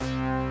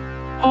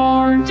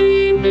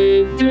Hardee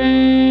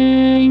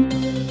Midday.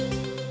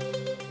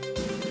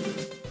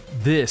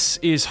 This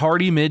is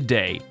Hardee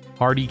Midday,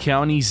 Hardee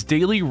County's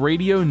daily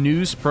radio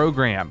news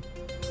program.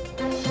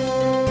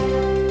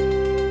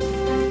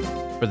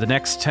 For the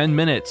next 10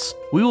 minutes,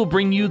 we will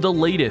bring you the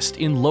latest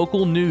in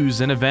local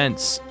news and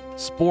events,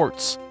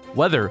 sports,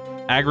 weather,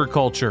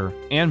 agriculture,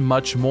 and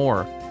much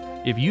more.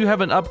 If you have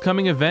an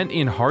upcoming event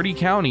in Hardee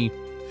County,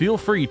 feel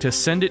free to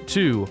send it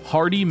to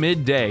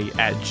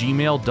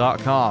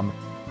hardeemidday@gmail.com.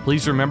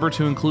 Please remember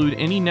to include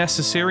any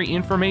necessary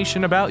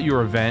information about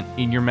your event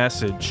in your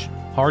message.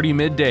 Hardee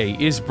Midday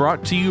is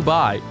brought to you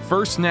by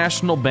First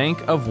National Bank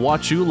of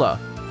Wauchula,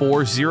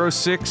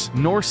 406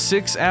 North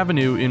 6th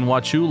Avenue in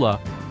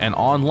Wauchula, and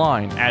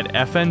online at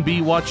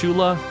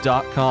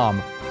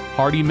fnbwauchula.com.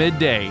 Hardee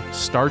Midday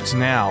starts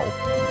now.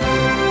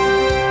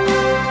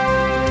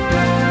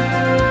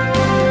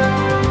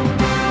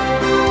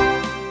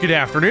 Good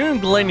afternoon,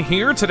 Glenn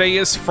here. Today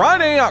is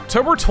Friday,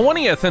 October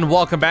 20th, and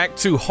welcome back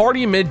to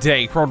Hardee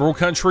Midday, Rural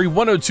Country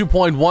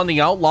 102.1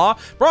 The Outlaw,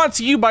 brought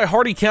to you by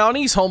Hardee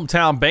County's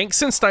hometown bank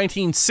since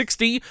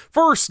 1960,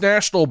 First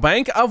National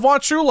Bank of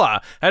Wauchula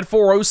at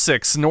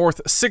 406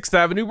 North 6th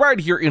Avenue right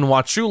here in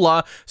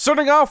Wauchula.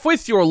 Starting off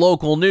with your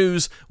local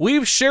news,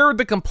 we've shared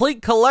the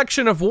complete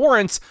collection of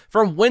warrants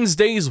from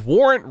Wednesday's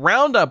warrant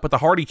roundup with the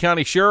Hardee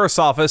County Sheriff's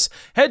Office.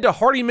 Head to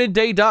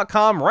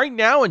hardeemidday.com right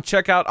now and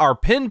check out our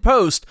pinned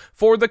post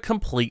for the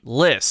complete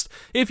list.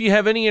 If you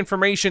have any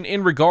information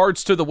in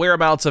regards to the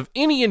whereabouts of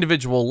any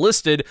individual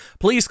listed,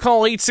 please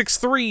call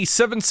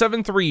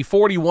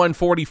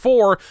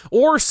 863-773-4144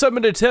 or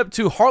submit a tip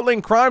to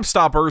Heartland Crime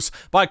Stoppers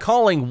by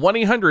calling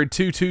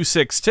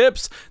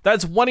 1-800-226-TIPS.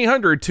 That's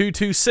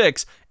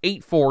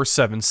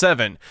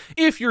 1-800-226-8477.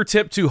 If your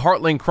tip to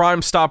Heartland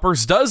Crime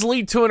Stoppers does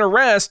lead to an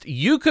arrest,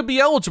 you could be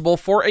eligible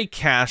for a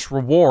cash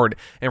reward.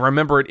 And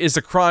remember, it is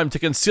a crime to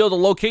conceal the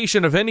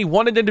location of any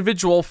wanted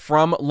individual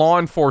from law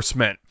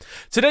enforcement.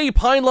 Today,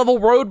 Pine Level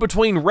Road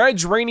between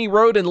Reg Rainey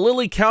Road and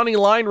Lilly County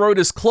Line Road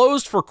is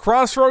closed for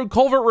crossroad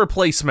culvert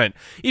replacement.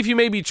 If you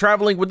may be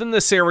traveling within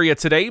this area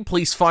today,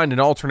 please find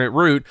an alternate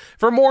route.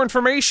 For more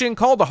information,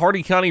 call the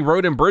Hardee County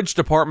Road and Bridge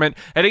Department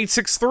at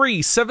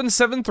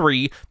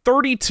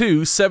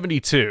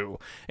 863-773-3272.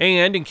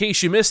 And in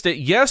case you missed it,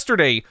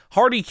 yesterday,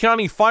 Hardee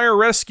County Fire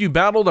Rescue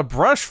battled a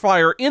brush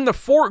fire in the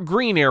Fort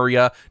Greene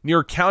area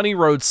near County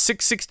Road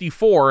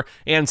 664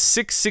 and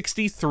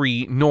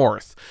 663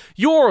 North.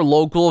 Your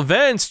local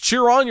events: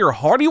 cheer on your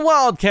Hardee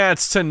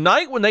Wildcats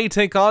tonight when they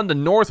take on the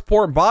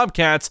Northport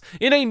Bobcats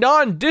in a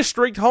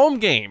non-district home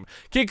game.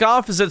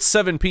 Kickoff is at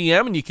 7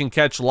 p.m. and you can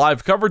catch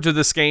live coverage of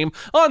this game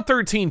on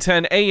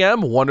 1310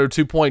 AM,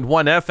 102.1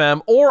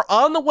 FM, or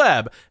on the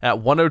web at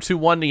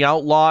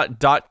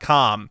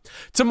 1021theoutlaw.com.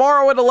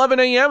 Tomorrow at 11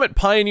 a.m. at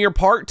Pioneer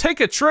Park,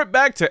 take a trip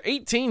back to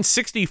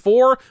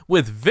 1864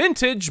 with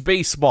vintage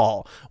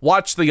baseball.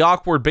 Watch the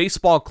Awkward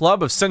Baseball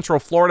Club of Central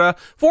Florida,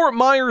 Fort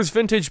Myers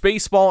Vintage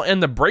Baseball,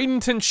 and the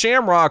Bradenton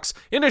Shamrocks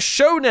in a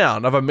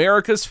showdown of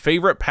America's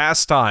favorite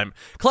pastime.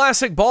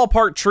 Classic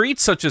ballpark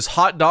treats such as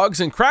hot dogs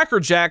and Cracker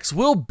Jacks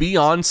will be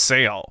on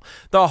sale.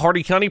 The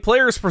Hardee County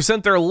Players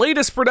present their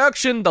latest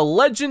production, The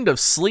Legend of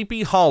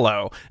Sleepy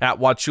Hollow, at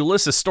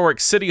Wauchula's historic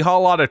City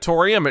Hall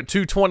Auditorium at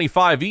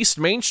 225 East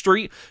Main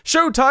Street.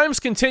 Showtimes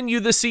continue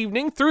this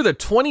evening through the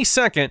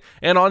 22nd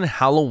and on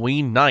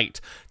Halloween night.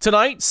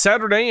 Tonight,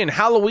 Saturday, and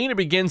Halloween, it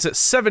begins at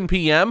 7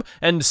 p.m.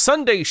 and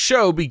Sunday's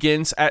show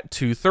begins at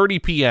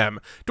 2:30 p.m.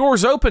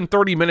 Doors open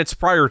 30 minutes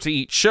prior to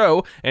each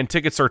show, and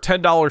tickets are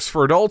 $10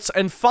 for adults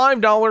and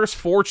 $5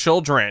 for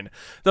children.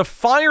 The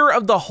Fire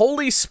of the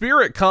Holy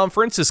Spirit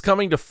Conference is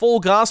coming to Full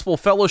Gospel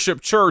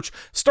Fellowship Church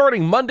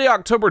starting Monday,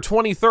 October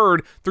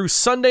 23rd through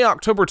Sunday,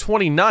 October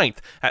 29th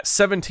at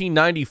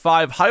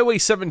 1795 Highway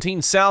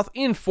 17 South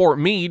in Fort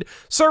Meade.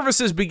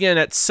 Services begin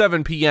at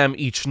 7 p.m.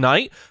 each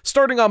night.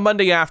 Starting on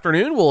Monday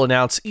afternoon, we'll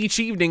announce each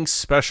evening's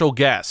special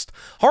guest.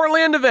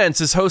 Heartland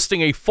Events is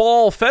hosting a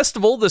fall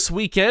festival this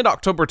weekend,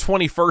 October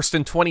 21st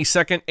and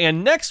 22nd,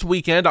 and next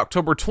weekend,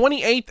 October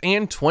 28th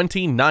and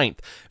 29th.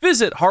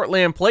 Visit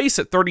Heartland Place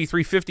at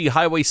 3350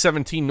 Highway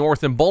 17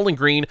 North in Bowling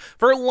Green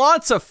for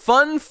lots of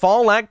fun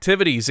fall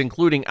activities,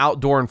 including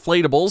outdoor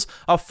inflatables,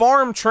 a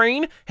farm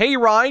train,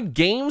 hayride,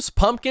 games,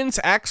 pumpkins,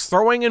 axe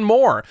throwing, and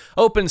more.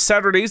 Open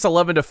Saturdays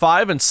 11 to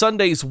 5 and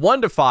Sundays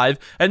 1 to 5.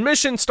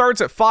 Admission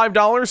starts at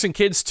 $5 and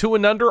kids 2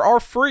 and under are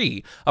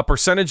free. A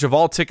percentage of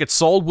all tickets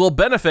sold will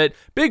benefit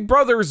Big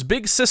Brothers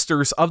Big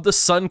Sisters of the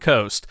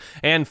Suncoast.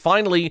 And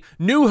finally,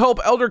 New Hope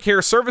Elder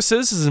Care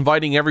Services is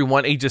inviting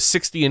everyone ages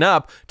 60 and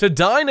up to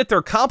dine at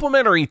their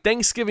complimentary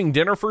Thanksgiving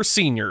dinner for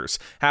seniors,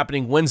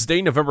 happening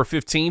Wednesday, November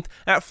 15th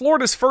at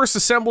Florida's First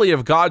Assembly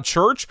of God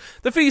Church.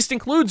 The feast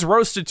includes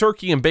roasted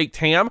turkey and baked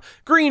ham,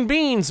 green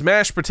beans,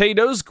 mashed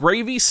potatoes,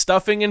 gravy,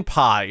 stuffing, stuffing, and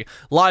pie.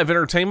 Live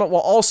entertainment will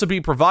also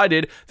be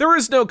provided. There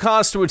is no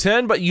cost to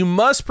attend, but you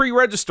must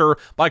pre-register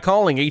by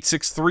calling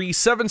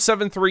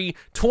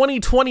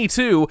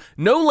 863-773-2022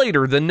 no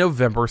later than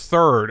November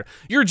 3rd.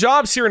 Your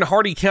jobs here in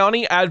Hardee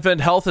County,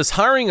 Advent Health is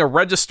hiring a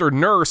registered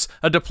nurse,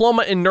 a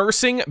diploma in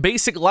nursing,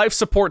 basic life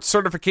support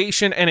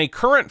certification, and a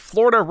current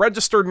Florida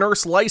registered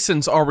nurse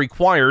license are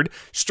required.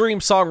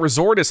 Streamsong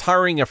Resort is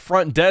hiring a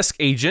front desk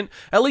agent.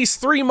 At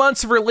least 3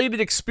 months of related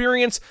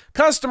experience,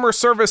 customer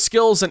service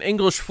skills, and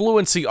English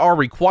fluency are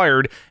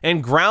required.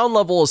 And Ground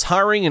Level is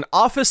hiring an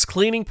office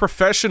cleaning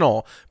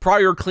professional.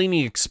 Prior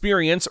cleaning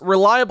experience,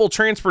 reliable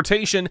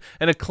transportation,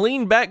 and a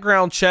clean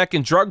background check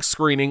and drug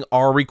screening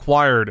are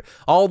required.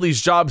 All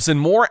these jobs and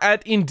more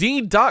at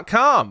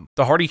Indeed.com.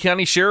 The Hardee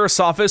County Sheriff's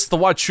Office, the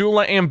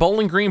Wauchula and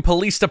Bowling Green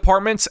Police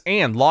Departments,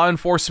 and law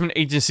enforcement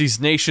agencies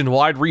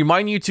nationwide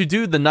remind you to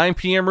do the 9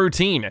 p.m.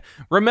 routine.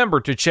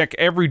 Remember to check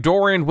every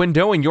door and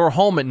window in your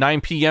home at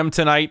 9 p.m.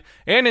 tonight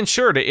and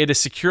ensure that it is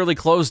securely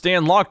closed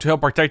and locked to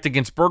help protect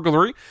against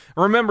burglary.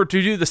 Remember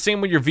to do the same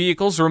with your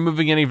vehicles,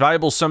 removing any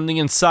valuables from the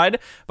inside.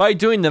 By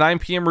doing the 9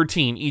 p.m.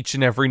 routine each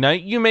and every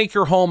night, you make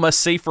your home a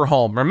safer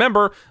home.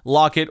 Remember,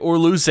 lock it or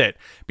lose it.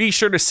 Be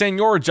sure to send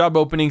your job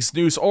openings,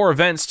 news, or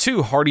events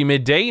to Hardee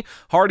Midday,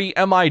 Hardee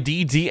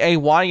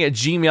MIDDAY at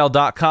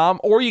gmail.com,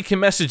 or you can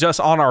message us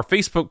on our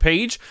Facebook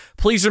page.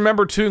 Please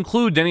remember to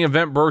include any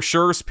event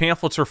brochures,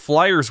 pamphlets, or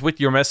flyers with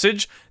your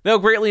message. They'll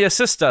greatly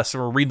assist us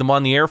and we'll read them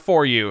on the air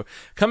for you.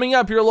 Coming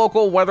up, your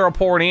local weather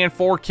report and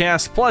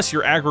forecast, plus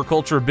your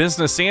agriculture,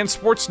 business, and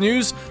sports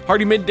news.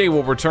 Hardee Midday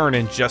will return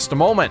in just a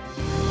moment.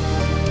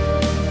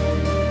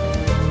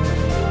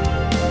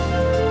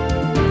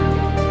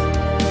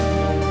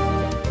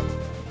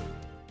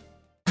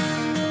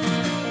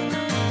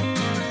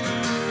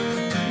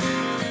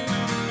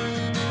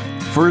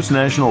 First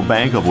National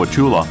Bank of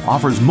Wauchula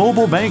offers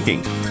mobile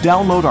banking.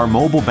 Download our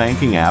mobile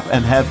banking app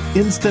and have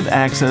instant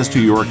access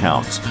to your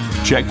accounts.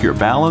 Check your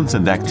balance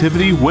and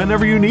activity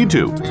whenever you need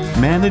to.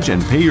 Manage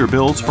and pay your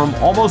bills from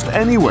almost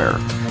anywhere.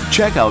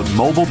 Check out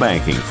mobile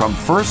banking from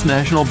First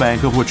National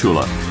Bank of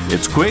Wauchula.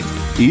 It's quick,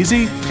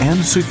 easy,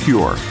 and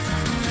secure.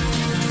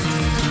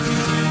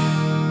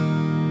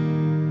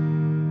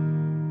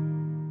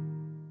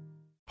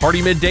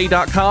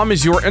 HardeeMidday.com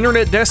is your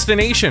internet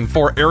destination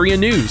for area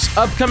news,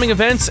 upcoming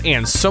events,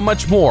 and so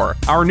much more.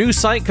 Our news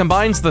site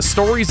combines the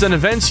stories and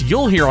events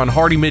you'll hear on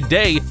Hardee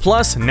Midday,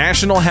 plus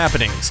national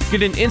happenings.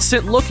 Get an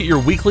instant look at your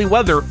weekly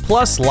weather,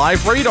 plus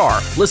live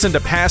radar. Listen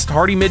to past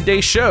Hardee Midday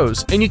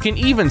shows, and you can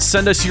even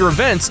send us your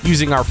events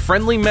using our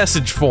friendly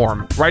message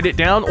form. Write it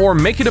down or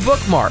make it a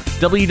bookmark.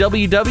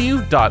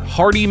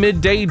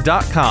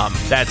 www.HardeeMidday.com.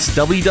 That's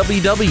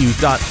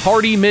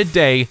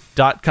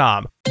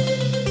www.HardeeMidday.com.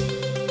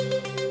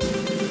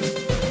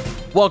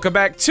 Welcome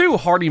back to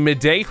Hardee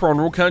Midday here on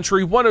Rural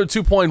Country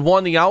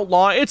 102.1 The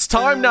Outlaw. It's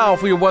time now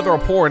for your weather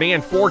report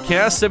and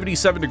forecast.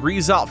 77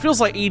 degrees out,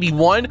 feels like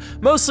 81.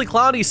 Mostly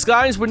cloudy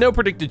skies with no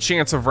predicted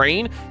chance of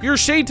rain. Your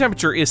shade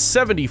temperature is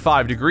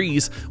 75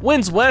 degrees.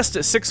 Winds west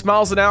at 6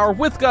 miles an hour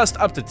with gust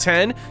up to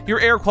 10. Your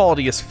air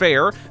quality is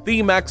fair.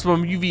 The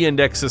maximum UV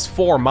index is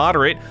 4,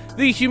 moderate.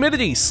 The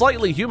humidity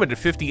slightly humid at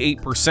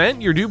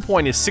 58%. Your dew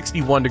point is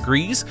 61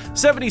 degrees.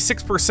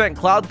 76%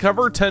 cloud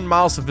cover, 10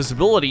 miles of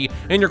visibility,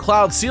 and your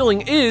cloud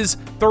ceiling is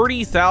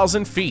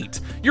 30,000 feet.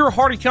 Your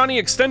Hardee County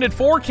extended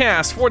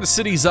forecast for the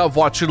cities of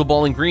Wauchula,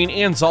 Bowling Green,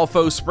 and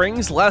Zolfo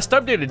Springs. Last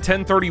updated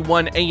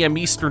 10:31 a.m.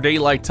 Eastern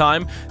Daylight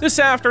Time. This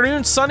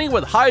afternoon, sunny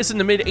with highs in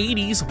the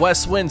mid-80s,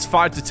 west winds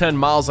 5 to 10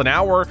 miles an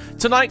hour.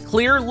 Tonight,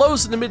 clear,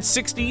 lows in the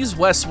mid-60s,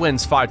 west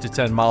winds 5 to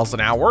 10 miles an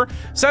hour.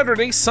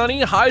 Saturday,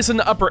 sunny, highs in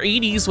the upper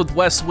 80s with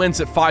west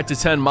winds at 5 to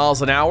 10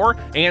 miles an hour.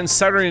 And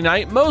Saturday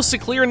night, mostly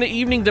clear in the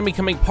evening, then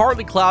becoming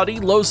partly cloudy,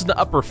 lows in the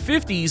upper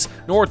 50s,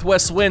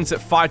 northwest winds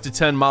at 5 to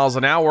 10 miles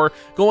an hour.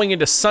 Going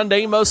into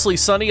Sunday, mostly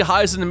sunny,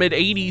 highs in the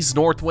mid-80s,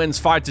 north winds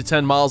 5 to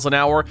 10 miles an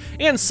hour.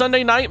 And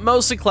Sunday night,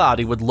 mostly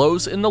cloudy with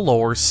lows in the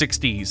lower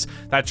 60s.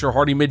 That's your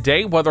Hardee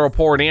Midday weather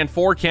report and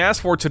forecast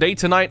for today,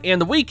 tonight,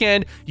 and the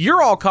weekend.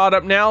 You're all caught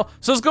up now,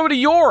 so let's go to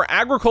your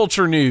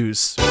agriculture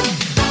news.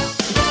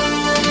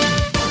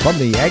 From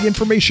the Ag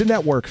Information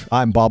Network,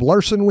 I'm Bob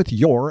Larson with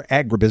your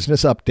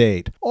Agribusiness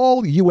Update.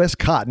 All U.S.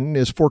 cotton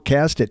is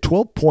forecast at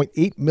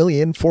 12.8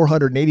 million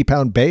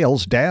 480-pound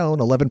bales, down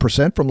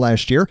 11% from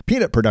last year.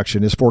 Peanut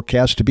production is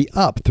forecast to be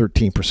up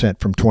 13%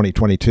 from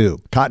 2022.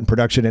 Cotton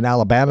production in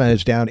Alabama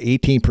is down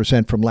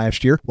 18% from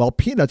last year, while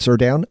peanuts are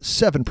down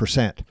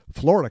 7%.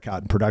 Florida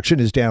cotton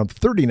production is down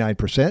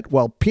 39%,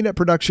 while peanut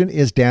production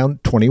is down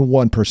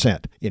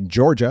 21%. In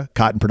Georgia,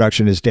 cotton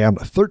production is down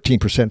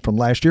 13% from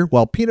last year,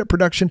 while peanut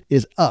production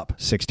is up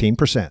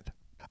 16%.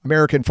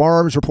 American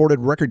farms reported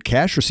record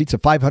cash receipts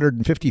of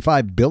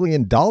 $555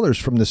 billion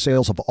from the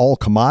sales of all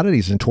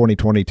commodities in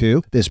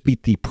 2022. This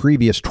beat the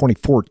previous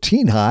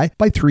 2014 high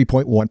by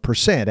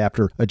 3.1%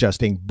 after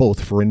adjusting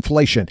both for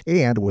inflation,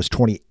 and was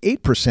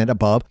 28%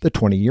 above the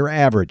 20-year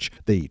average.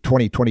 The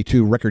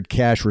 2022 record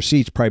cash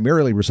receipts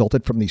primarily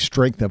resulted from the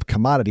strength of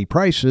commodity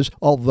prices,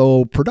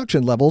 although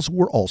production levels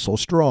were also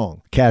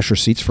strong. Cash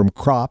receipts from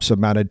crops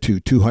amounted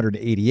to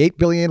 $288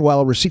 billion,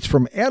 while receipts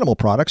from animal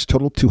products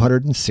totaled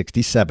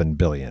 $267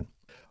 billion.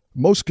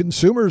 Most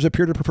consumers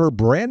appear to prefer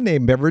brand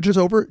name beverages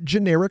over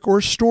generic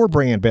or store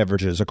brand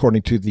beverages,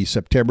 according to the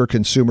September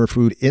Consumer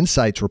Food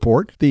Insights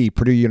report. The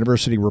Purdue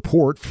University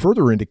report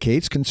further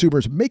indicates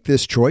consumers make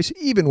this choice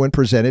even when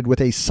presented with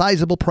a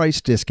sizable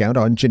price discount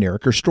on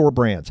generic or store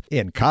brands.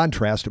 In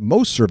contrast,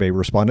 most survey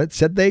respondents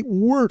said they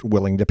weren't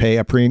willing to pay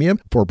a premium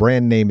for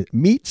brand name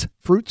meats,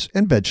 fruits,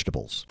 and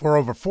vegetables. For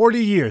over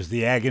 40 years,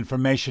 the Ag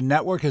Information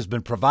Network has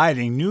been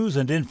providing news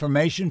and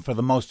information for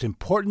the most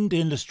important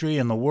industry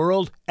in the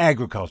world,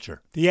 agriculture.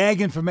 The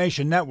Ag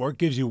Information Network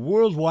gives you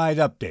worldwide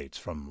updates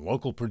from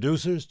local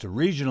producers to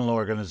regional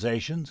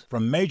organizations,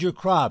 from major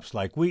crops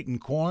like wheat and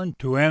corn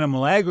to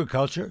animal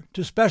agriculture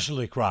to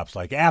specialty crops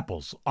like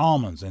apples,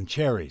 almonds, and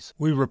cherries.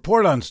 We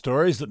report on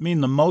stories that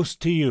mean the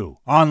most to you.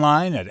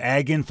 Online at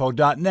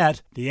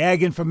aginfo.net, the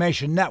Ag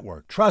Information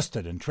Network,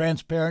 trusted and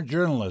transparent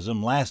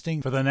journalism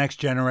lasting for the next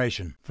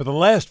generation. For the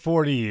last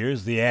 40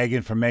 years, the Ag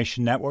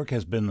Information Network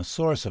has been the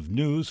source of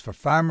news for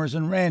farmers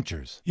and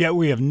ranchers. Yet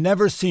we have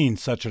never seen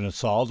such an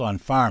assault on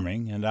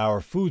farming and our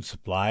food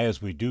supply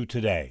as we do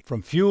today.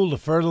 From fuel to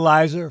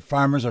fertilizer,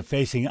 farmers are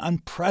facing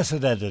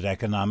unprecedented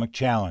economic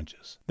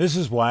challenges. This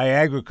is why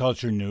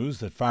agriculture news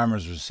that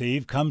farmers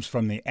receive comes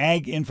from the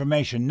Ag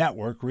Information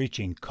Network,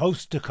 reaching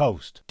coast to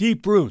coast.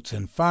 Deep roots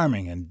in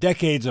farming and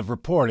decades of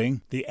reporting,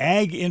 the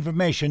Ag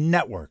Information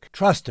Network,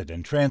 trusted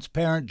and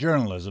transparent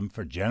journalism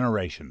for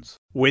generations.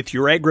 With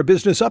your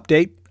agribusiness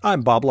update,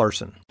 I'm Bob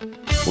Larson.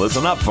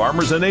 Listen up,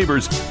 farmers and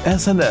neighbors.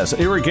 S&S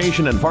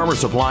Irrigation and Farmer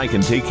Supply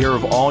can take care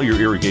of all your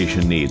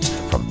irrigation needs,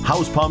 from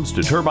house pumps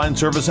to turbine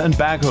service and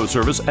backhoe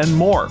service and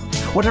more.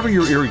 Whatever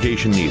your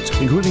irrigation needs,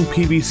 including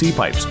PVC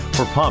pipes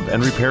for pump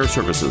and repair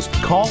services,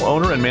 call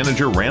owner and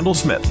manager Randall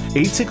Smith,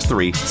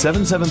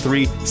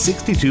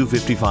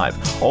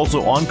 863-773-6255.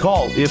 Also on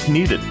call if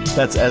needed.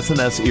 That's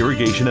S&S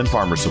Irrigation and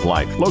Farmer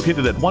Supply,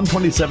 located at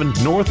 127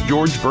 North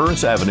George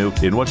Burris Avenue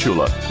in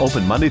Wauchula.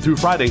 Open Monday through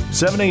Friday,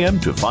 7 a.m.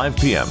 to 5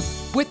 p.m.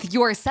 With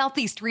your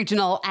Southeast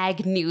Regional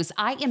Ag News,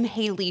 I am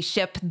Haley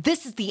Ship.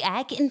 This is the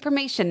Ag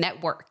Information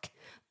Network.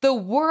 The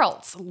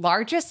world's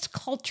largest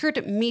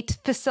cultured meat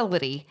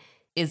facility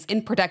is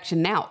in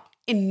production now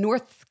in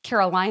North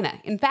Carolina.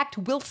 In fact,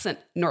 Wilson,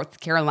 North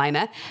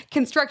Carolina.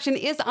 Construction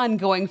is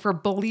ongoing for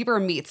Believer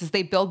Meats as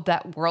they build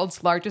that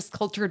world's largest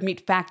cultured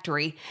meat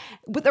factory,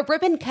 with a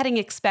ribbon cutting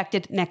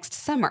expected next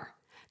summer.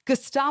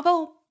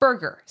 Gustavo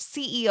Berger,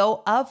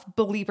 CEO of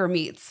Believer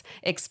Meats,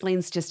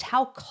 explains just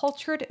how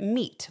cultured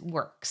meat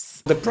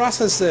works. The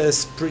process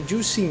is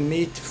producing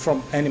meat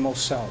from animal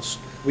cells.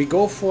 We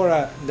go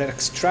for the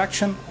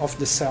extraction of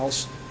the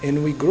cells,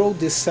 and we grow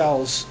these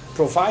cells,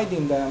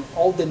 providing them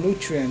all the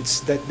nutrients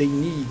that they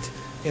need.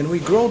 And we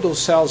grow those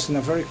cells in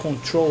a very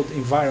controlled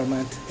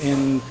environment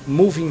and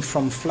moving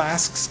from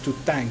flasks to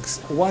tanks.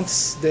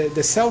 Once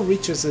the cell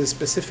reaches a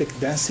specific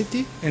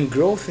density and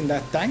growth in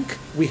that tank,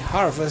 we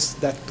harvest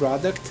that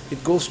product.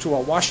 It goes through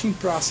a washing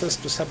process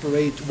to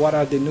separate what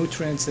are the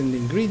nutrients and the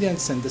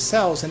ingredients and the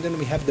cells, and then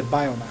we have the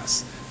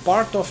biomass.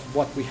 Part of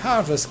what we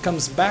harvest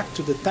comes back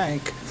to the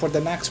tank for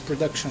the next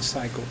production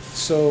cycle.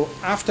 So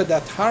after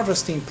that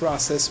harvesting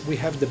process, we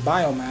have the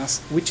biomass,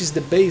 which is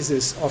the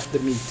basis of the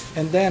meat.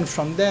 And then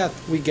from that,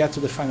 we get to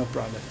the final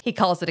product. He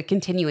calls it a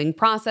continuing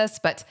process,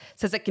 but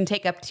says it can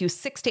take up to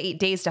 6 to 8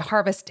 days to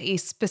harvest a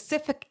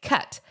specific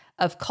cut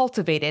of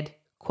cultivated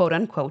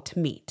quote-unquote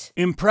meat.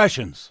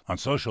 Impressions. On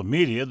social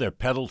media, they're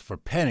peddled for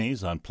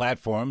pennies on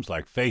platforms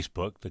like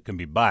Facebook that can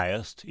be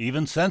biased,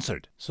 even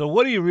censored. So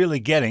what are you really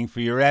getting for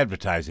your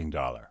advertising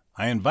dollar?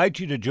 I invite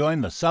you to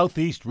join the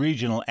Southeast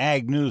Regional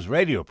Ag News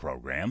radio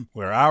program,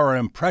 where our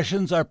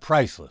impressions are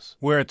priceless,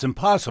 where it's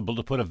impossible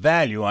to put a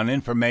value on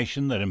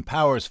information that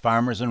empowers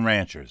farmers and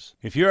ranchers.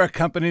 If you're a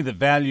company that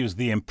values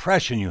the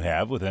impression you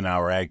have within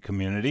our ag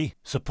community,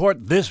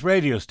 support this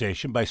radio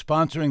station by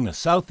sponsoring the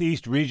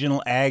Southeast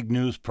Regional Ag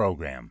News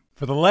program.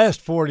 For the last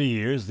 40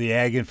 years, the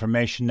Ag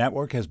Information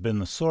Network has been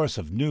the source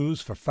of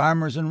news for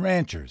farmers and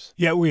ranchers.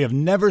 Yet we have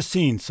never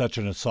seen such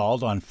an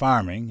assault on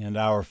farming and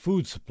our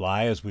food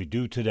supply as we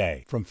do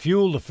today. From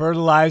fuel to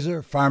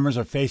fertilizer, farmers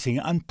are facing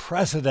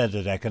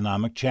unprecedented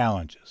economic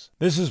challenges.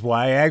 This is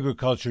why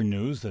agriculture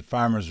news that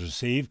farmers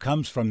receive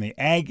comes from the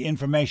Ag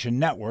Information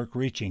Network,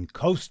 reaching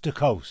coast to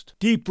coast.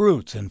 Deep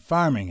roots in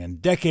farming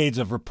and decades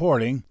of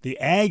reporting, the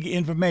Ag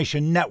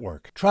Information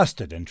Network,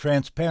 trusted and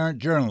transparent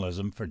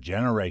journalism for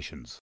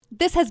generations.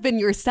 This has been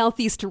your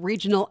Southeast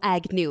Regional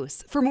Ag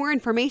News. For more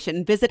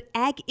information, visit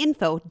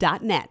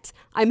aginfo.net.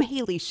 I'm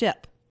Haley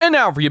Ship. And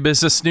now for your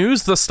business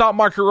news, the stock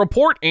market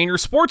report, and your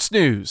sports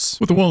news.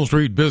 With the Wall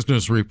Street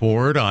Business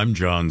Report, I'm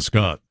John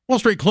Scott. Wall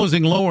Street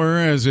closing lower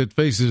as it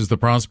faces the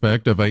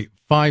prospect of a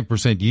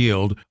 5%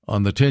 yield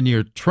on the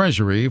 10-year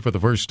Treasury for the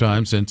first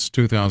time since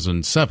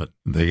 2007.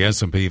 The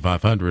S&P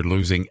 500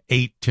 losing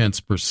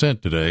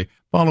 0.8% today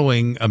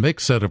following a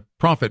mixed set of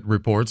profit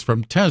reports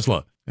from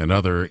Tesla and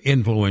other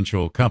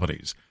influential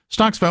companies.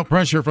 Stocks felt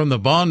pressure from the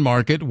bond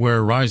market,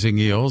 where rising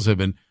yields have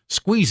been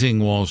squeezing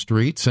Wall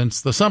Street since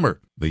the summer.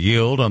 The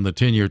yield on the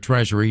 10-year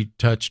Treasury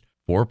touched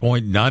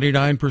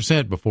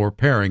 4.99% before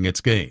paring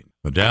its gain.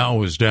 The Dow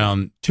was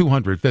down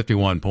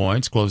 251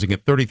 points, closing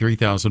at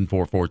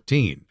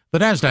 33,414. The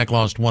Nasdaq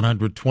lost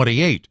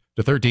 128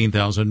 to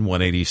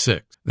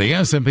 13,186. The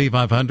S&P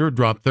 500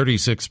 dropped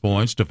 36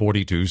 points to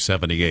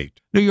 4278.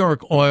 New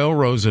York oil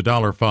rose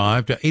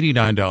 $1.05 to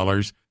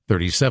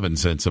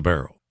 $89.37 a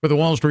barrel. For the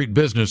Wall Street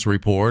Business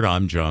Report,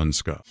 I'm John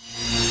Scott.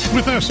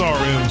 With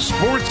SRN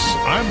Sports,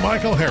 I'm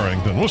Michael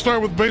Harrington. We'll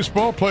start with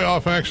baseball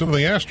playoff action of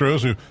the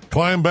Astros, who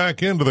climb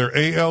back into their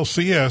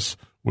ALCS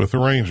with the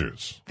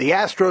Rangers. The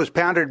Astros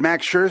pounded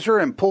Max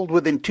Scherzer and pulled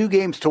within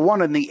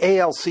 2-1 in the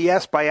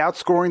ALCS by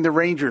outscoring the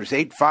Rangers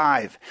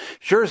 8-5.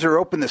 Scherzer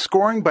opened the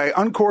scoring by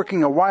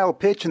uncorking a wild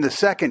pitch in the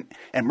second,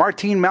 and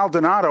Martin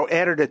Maldonado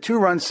added a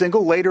 2-run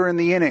single later in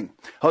the inning.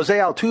 Jose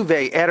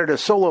Altuve added a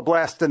solo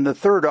blast in the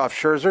third off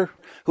Scherzer,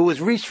 who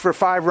was reached for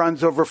 5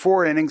 runs over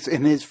 4 innings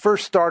in his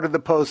first start of the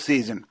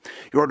postseason.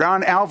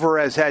 Yordan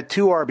Alvarez had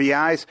 2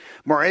 RBIs,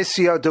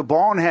 Mauricio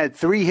Dubon had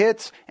 3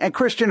 hits, and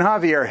Christian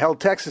Javier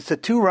held Texas to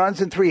 2 runs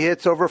and 3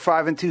 hits over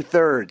 5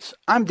 2/3.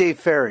 I'm Dave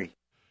Ferry.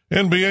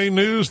 NBA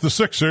news, the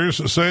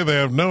Sixers say they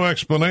have no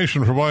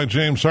explanation for why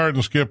James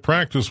Harden skipped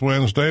practice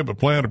Wednesday, but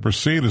plan to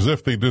proceed as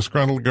if the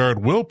disgruntled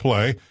guard will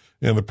play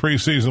in the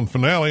preseason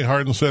finale.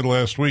 Harden said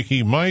last week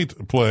he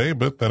might play,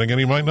 but then again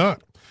he might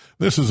not.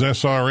 This is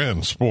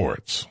SRN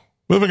Sports.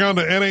 Moving on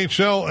to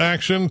NHL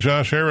action,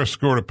 Josh Harris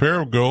scored a pair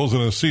of goals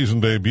in his season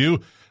debut,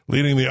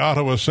 leading the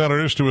Ottawa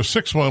Senators to a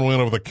 6-1 win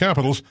over the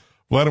Capitals.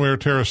 Vladimir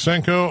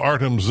Tarasenko,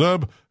 Artem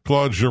Zub,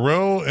 Claude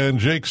Giroux, and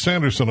Jake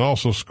Sanderson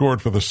also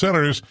scored for the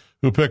Senators,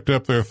 who picked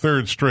up their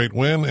 3rd straight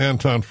win.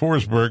 Anton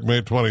Forsberg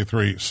made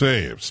 23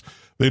 saves.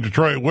 The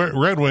Detroit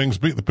Red Wings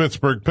beat the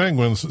Pittsburgh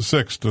Penguins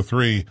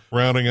 6-3,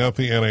 rounding out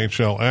the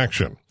NHL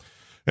action.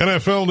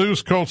 NFL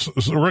news, Colts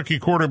rookie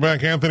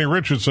quarterback Anthony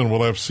Richardson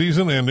will have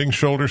season-ending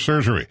shoulder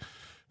surgery.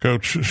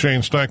 Coach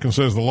Shane Steichen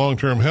says the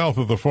long-term health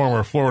of the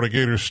former Florida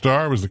Gators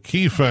star was the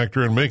key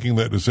factor in making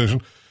that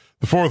decision.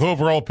 The 4th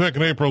overall pick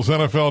in April's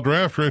NFL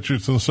draft,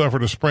 Richardson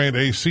suffered a sprained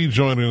AC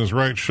joint in his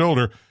right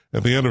shoulder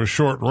at the end of a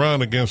short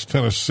run against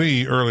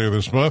Tennessee earlier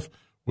this month.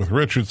 With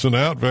Richardson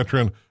out,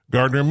 veteran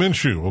Gardner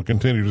Minshew will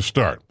continue to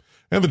start.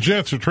 And the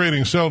Jets are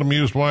trading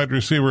seldom-used wide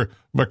receiver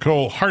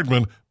Mecole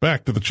Hardman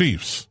back to the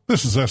Chiefs.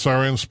 This is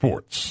SRN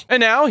Sports.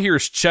 And now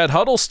here's Chet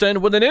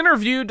Huddleston with an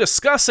interview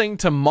discussing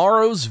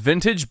tomorrow's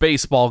vintage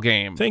baseball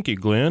game. Thank you,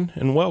 Glenn,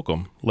 and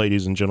welcome,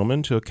 ladies and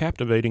gentlemen, to a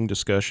captivating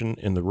discussion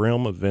in the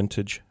realm of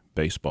vintage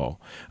baseball.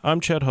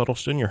 I'm Chet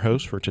Huddleston, your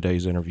host for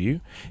today's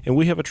interview, and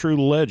we have a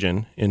true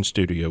legend in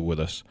studio with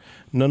us,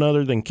 none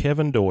other than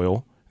Kevin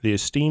Doyle, the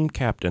esteemed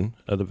captain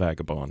of the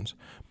Vagabonds.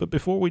 But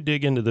before we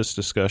dig into this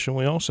discussion,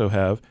 we also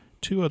have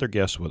 2 other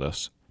guests with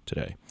us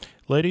today.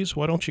 Ladies,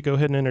 why don't you go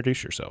ahead and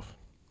introduce yourself?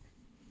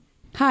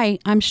 Hi,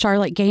 I'm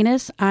Charlette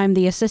Ganas. I'm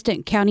the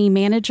Assistant County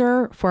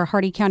Manager for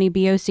Hardee County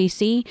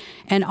BoCC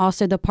and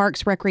also the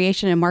Parks,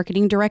 Recreation, and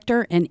Marketing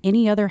Director, and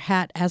any other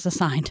hat as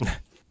assigned.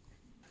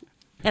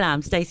 And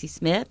I'm Stacy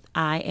Smith.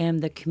 I am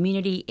the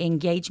Community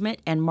Engagement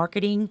and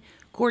Marketing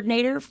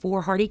Coordinator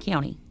for Hardee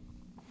County.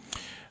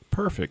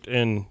 Perfect.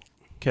 And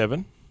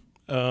Kevin,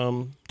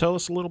 tell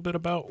us a little bit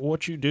about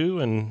what you do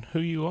and who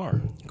you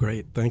are.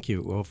 Great. Thank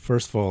you. Well,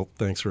 first of all,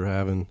 thanks for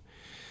having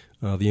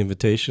the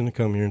invitation to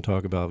come here and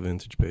talk about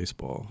vintage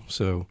baseball.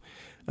 So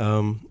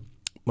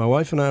my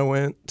wife and I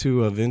went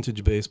to a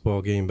vintage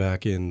baseball game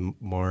back in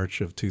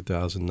March of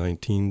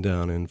 2019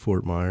 down in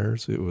Fort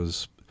Myers. It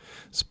was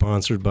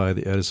sponsored by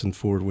the Edison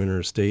Ford Winter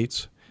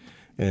Estates.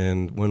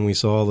 And when we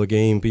saw the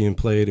game being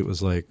played, it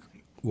was like,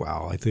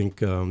 wow, I think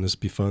this would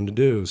be fun to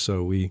do.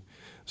 So we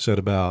set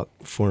about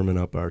forming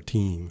up our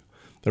team.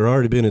 There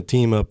already been a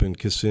team up in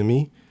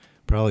Kissimmee.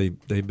 Probably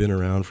they've been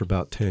around for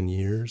about 10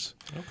 years.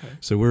 Okay.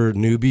 So we're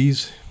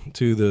newbies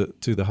to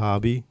the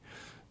hobby.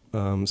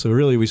 So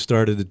really we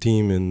started the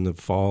team in the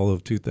fall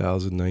of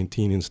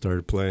 2019 and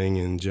started playing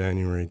in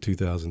January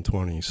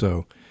 2020.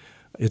 So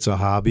it's a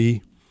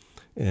hobby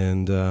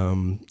and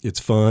it's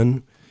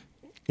fun.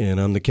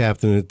 And I'm the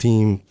captain of the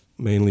team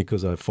mainly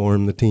because I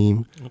formed the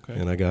team. Okay.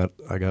 And I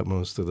got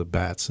most of the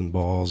bats and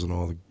balls and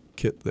all the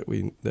kit that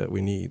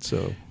we need.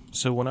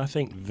 So when I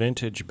think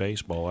vintage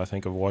baseball, I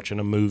think of watching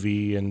a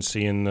movie and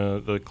seeing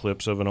the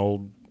clips of an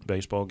old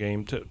baseball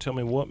game. Tell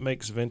me, what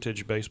makes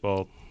vintage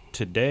baseball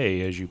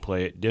today, as you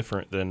play it,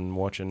 different than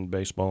watching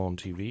baseball on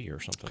TV or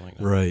something like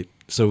that? Right.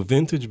 So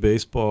vintage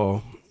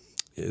baseball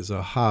is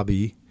a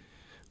hobby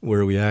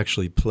where we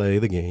actually play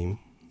the game,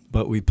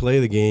 but we play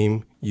the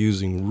game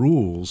using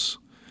rules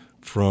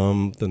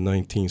from the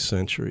 19th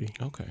century.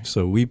 Okay.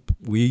 So we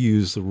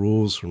use the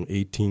rules from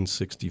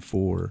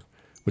 1864,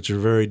 which are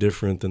very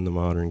different than the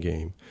modern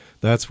game.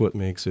 That's what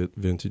makes it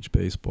vintage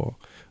baseball.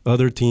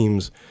 Other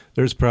teams,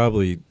 there's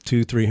probably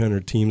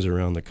 200-300 teams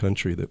around the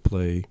country that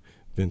play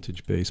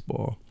vintage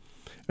baseball.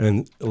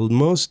 And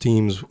most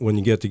teams, when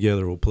you get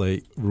together, will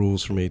play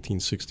rules from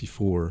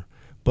 1864.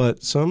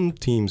 But some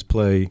teams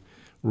play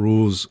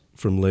rules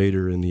from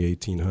later in the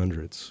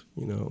 1800s,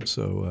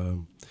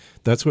 So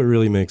that's what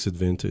really makes it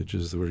vintage,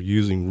 is that we're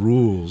using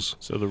rules,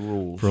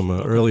 from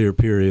an earlier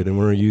period, and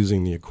we're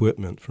using the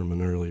equipment from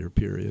an earlier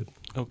period.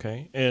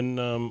 Okay. And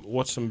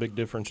what's some big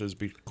differences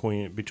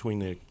between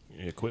the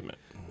equipment?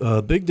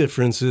 Big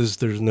difference is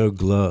there's no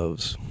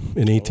gloves.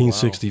 In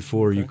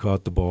 1864, you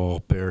caught the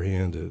ball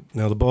barehanded.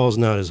 Now, the ball's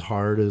not as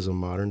hard as a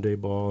modern-day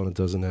ball, and it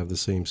doesn't have the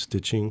same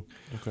stitching.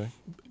 Okay.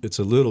 It's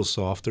a little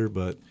softer,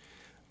 but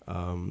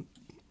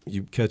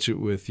you catch it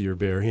with your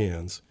bare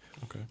hands.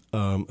 Okay.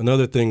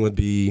 Another thing would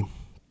be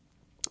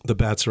the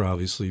bats are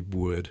obviously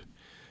wood.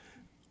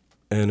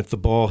 And if the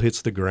ball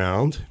hits the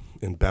ground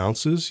and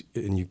bounces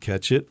and you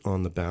catch it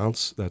on the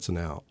bounce, that's an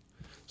out.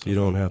 So you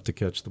don't have to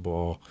catch the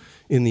ball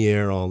in the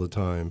air all the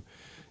time.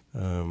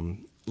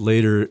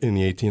 Later in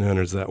the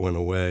 1800s, that went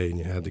away, and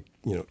you had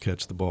to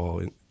catch the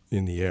ball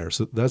in the air.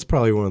 So that's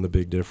probably one of the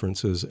big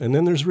differences. And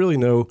then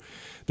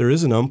there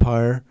is an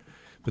umpire,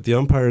 but the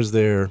umpire is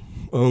there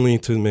only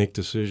to make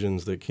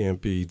decisions that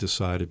can't be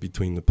decided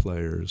between the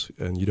players.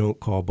 And you don't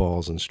call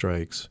balls and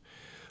strikes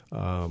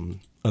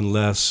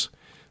unless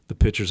the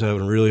pitcher's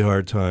having a really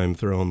hard time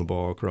throwing the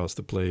ball across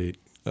the plate.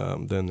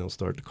 Then they'll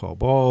start to call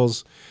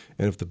balls.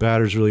 And if the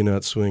batter's really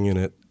not swinging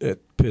at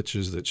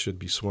pitches that should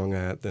be swung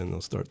at, then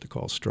they'll start to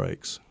call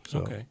strikes. So.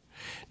 Okay.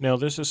 Now,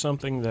 this is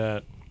something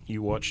that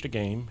you watched a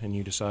game and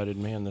you decided,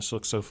 man, this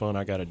looks so fun,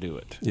 I got to do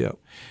it. Yeah.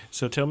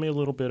 So tell me a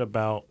little bit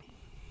about,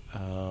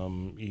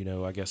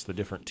 I guess the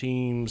different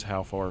teams.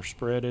 How far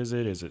spread is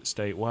it? Is it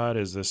statewide?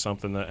 Is this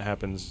something that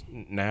happens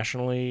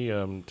nationally?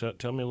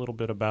 Tell me a little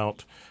bit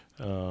about,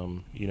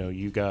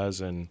 you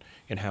guys and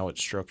how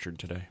it's structured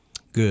today.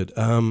 Good.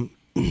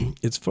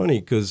 It's funny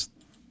because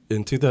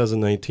in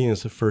 2019,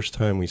 it's the first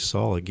time we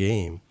saw a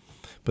game.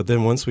 But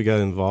then once we got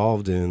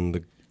involved in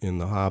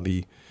the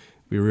hobby,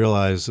 we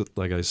realized that,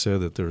 like I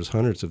said, that there's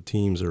hundreds of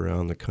teams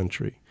around the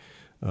country.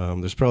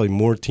 There's probably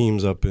more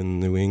teams up in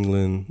New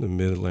England, the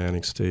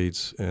Mid-Atlantic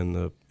states, and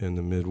the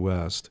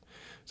Midwest.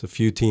 There's a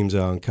few teams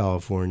out in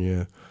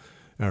California,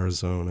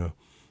 Arizona.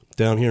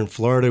 Down here in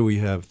Florida, we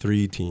have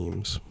 3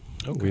 teams.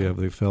 Okay. We have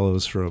the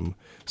fellows from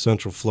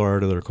Central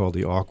Florida. They're called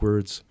the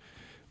Awkwards.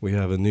 We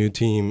have a new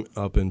team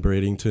up in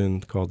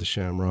Bradenton called the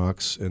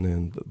Shamrocks, and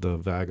then the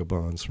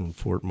Vagabonds from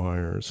Fort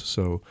Myers.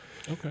 So,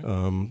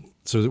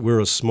 so we're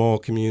a small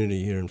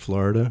community here in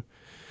Florida.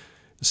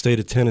 The state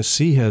of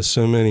Tennessee has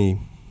so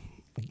many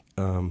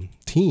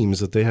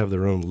teams that they have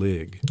their own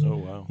league. Oh,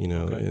 wow.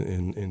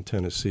 In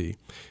Tennessee.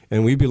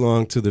 And we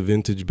belong to the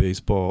Vintage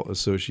Baseball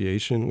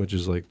Association, which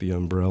is like the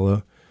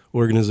umbrella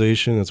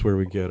organization. That's where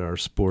we get our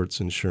sports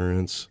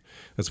insurance.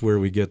 That's where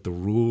we get the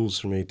rules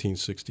from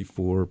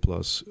 1864,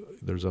 plus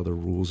there's other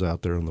rules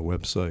out there on the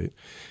website.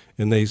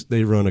 And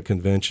they run a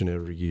convention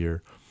every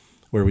year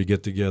where we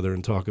get together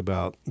and talk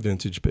about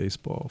vintage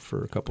baseball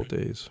for a couple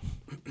days.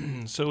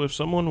 So if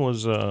someone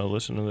was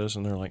listening to this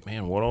and they're like,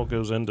 man, what all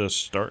goes into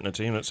starting a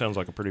team? That sounds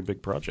like a pretty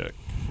big project.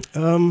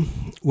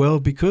 Well,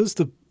 because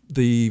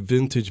the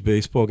vintage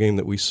baseball game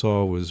that we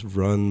saw was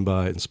run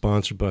by and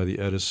sponsored by the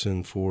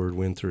Edison Ford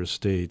Winter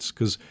Estates,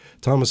 because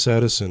Thomas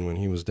Edison, when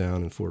he was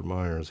down in Fort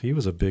Myers, he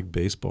was a big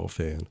baseball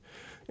fan.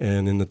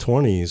 And in the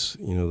 20s,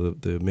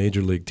 the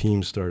major league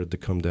teams started to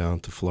come down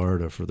to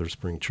Florida for their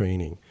spring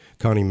training.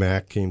 Connie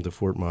Mack came to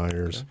Fort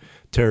Myers. Okay.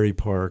 Terry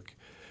Park,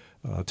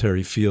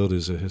 Terry Field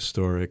is a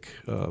historic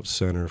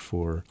center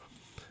for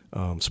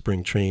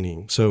spring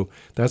training. So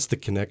that's the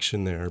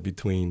connection there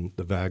between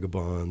the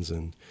Vagabonds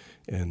and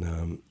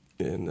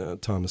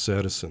Thomas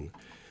Edison.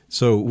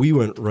 So we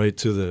went right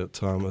to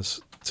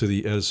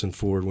the Edison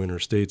Ford Winter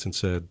Estates and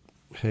said,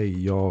 hey,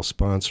 y'all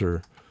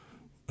sponsor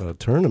a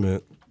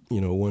tournament,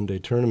 a one-day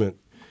tournament.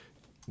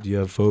 Do you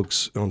have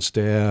folks on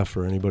staff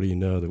or anybody you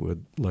know that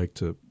would like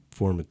to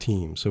form a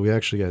team? So we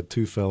actually had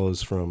 2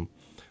 fellows from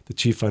the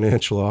chief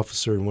financial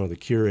officer and one of the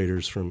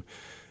curators from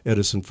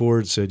Edison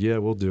Ford said, yeah,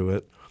 we'll do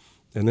it.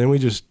 And then we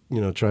just,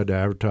 tried to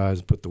advertise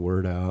and put the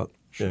word out.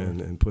 Sure.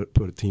 and put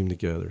a team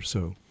together.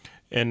 So.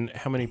 And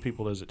how many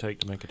people does it take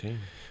to make a team?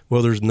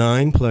 Well, there's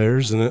 9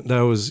 players, and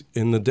that was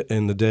in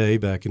the day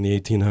back in the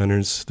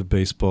 1800s. The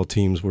baseball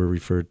teams were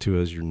referred to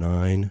as your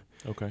 9.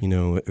 Okay.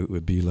 It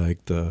would be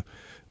like the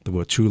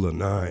Wachula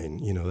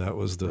 9. That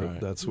was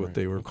that's what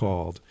they were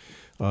called.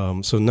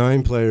 So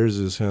 9 players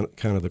is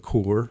kind of the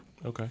core.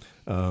 Okay.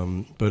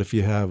 But if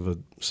you have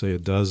say a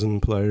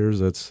dozen players,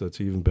 that's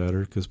even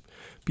better because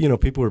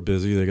people are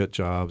busy. They got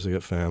jobs, they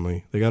got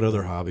family, they got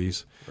other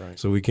hobbies. Right.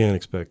 So we can't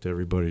expect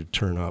everybody to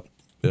turn up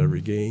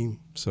every game.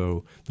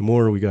 So the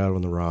more we got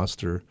on the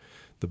roster,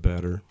 the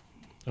better.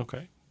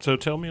 Okay. So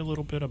tell me a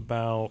little bit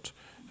about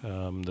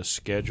the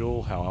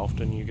schedule, how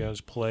often you guys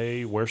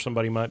play, where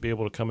somebody might be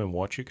able to come and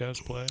watch you guys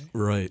play.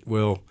 Right.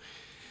 Well,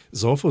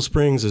 Zolfo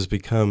Springs has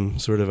become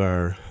sort of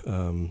our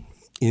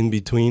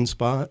in-between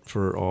spot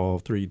for all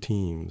three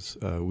teams.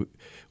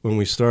 When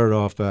we started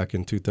off back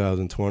in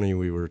 2020,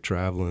 we were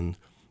traveling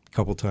a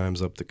couple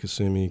times up to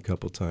Kissimmee, a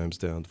couple times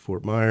down to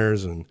Fort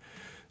Myers, and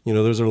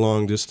those are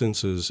long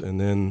distances. And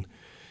then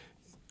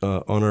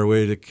on our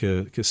way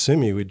to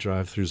Kissimmee, we'd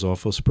drive through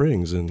Zolfo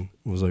Springs, and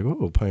it was like,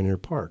 oh, Pioneer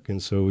Park.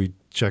 And so we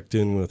checked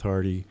in with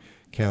Hardee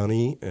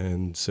County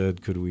and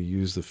said, could we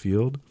use the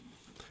field?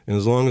 And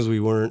as long as we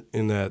weren't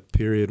in that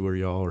period where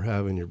y'all are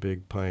having your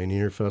big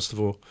Pioneer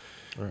Festival,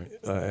 right.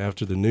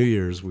 After the New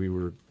Year's, we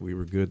were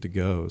good to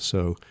go.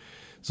 So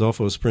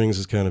Zolfo Springs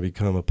has kind of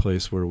become a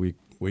place where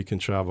we can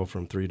travel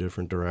from three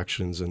different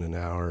directions in an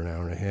hour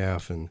and a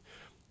half, and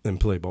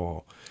play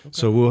ball. Okay.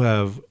 So we'll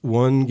have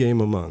one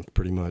game a month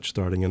pretty much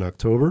starting in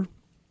October,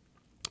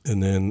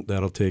 and then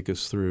that'll take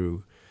us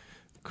through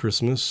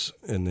Christmas.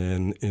 And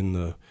then in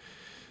the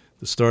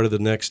start of the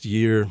next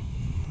year,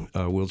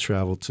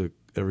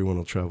 everyone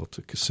will travel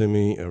to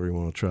Kissimmee,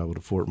 everyone will travel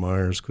to Fort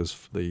Myers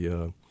because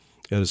the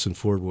Edison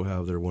Ford will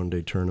have their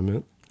one-day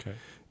tournament. Okay.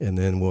 And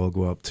then we'll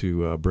go up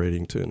to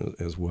Bradenton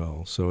as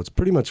well. So it's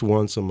pretty much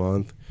once a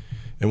month,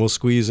 and we'll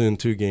squeeze in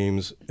 2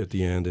 games at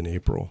the end in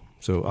April.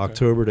 So okay.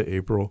 October to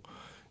April,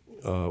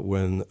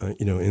 when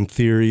in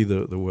theory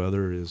the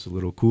weather is a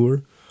little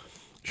cooler.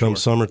 Sure. Come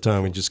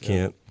summertime, we just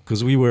can't,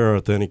 because we wear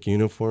authentic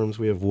uniforms.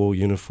 We have wool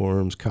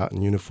uniforms,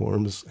 cotton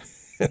uniforms.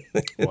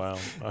 Wow,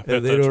 I bet they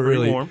that's don't pretty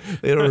really, warm.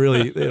 they don't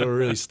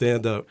really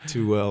stand up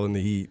too well in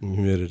the heat and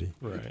humidity.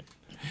 Right.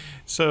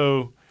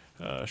 So,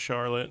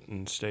 Charlotte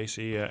and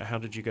Stacy, how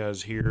did you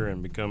guys hear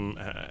and become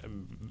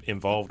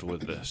involved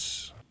with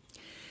this?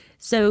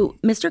 So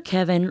Mr.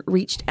 Kevin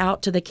reached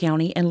out to the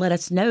county and let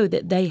us know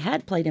that they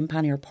had played in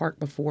Pioneer Park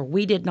before.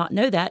 We did not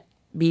know that,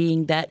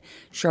 being that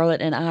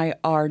Charlotte and I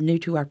are new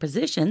to our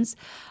positions.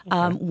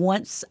 Okay.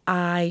 Once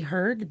I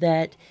heard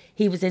that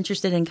he was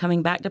interested in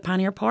coming back to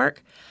Pioneer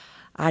Park,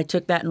 I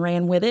took that and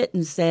ran with it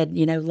and said,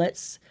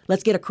 let's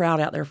get a crowd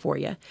out there for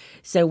you.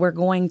 So we're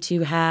going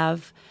to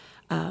have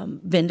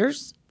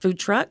vendors, food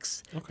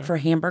trucks for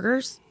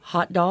hamburgers,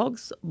 hot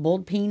dogs,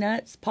 boiled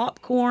peanuts,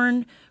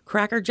 popcorn,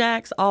 Cracker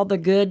Jacks, all the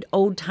good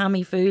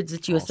old-timey foods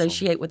that you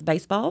associate with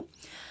baseball.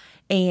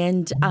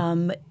 And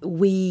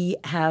we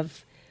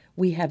have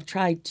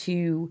tried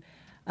to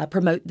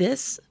promote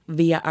this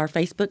via our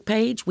Facebook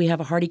page. We have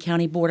a Hardee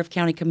County Board of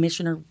County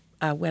Commissioner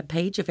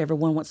webpage. If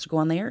everyone wants to go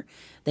on there,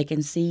 they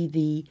can see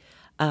the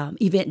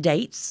event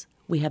dates.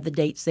 We have the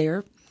dates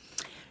there.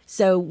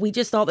 So we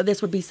just thought that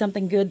this would be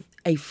something good,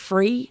 a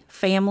free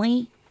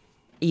family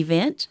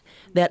event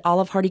that all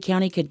of Hardee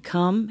County could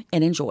come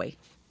and enjoy.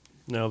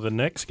 Now, the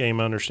next game,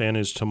 I understand,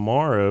 is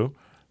tomorrow,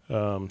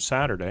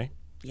 Saturday.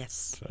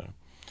 Yes. So,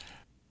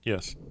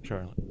 yes,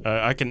 Charlotte.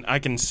 I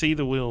can see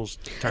the wheels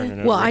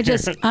turning. Well, over I here.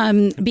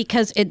 just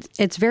because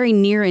it's very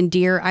near and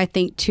dear, I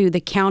think, to the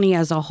county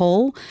as a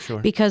whole. Sure.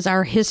 Because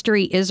our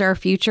history is our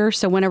future.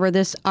 So whenever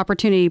this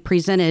opportunity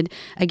presented,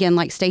 again,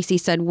 like Stacy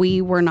said,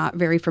 we were not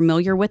very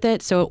familiar with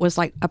it. So it was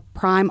like a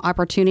prime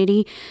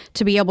opportunity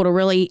to be able to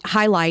really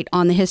highlight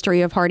on the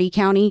history of Hardee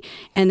County,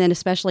 and then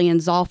especially in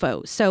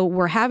Zolfo. So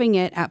we're having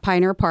it at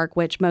Pioneer Park,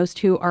 which most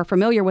who are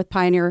familiar with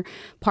Pioneer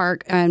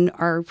Park and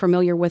are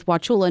familiar with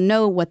Wauchula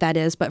know what that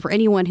is. But for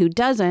anyone who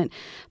doesn't,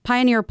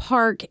 Pioneer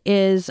Park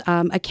is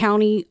a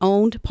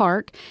county-owned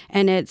park,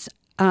 and it's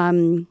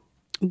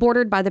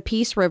bordered by the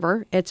Peace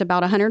River. It's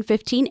about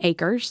 115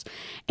 acres.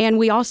 And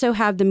we also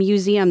have the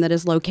museum that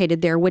is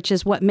located there, which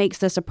is what makes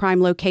this a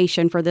prime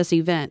location for this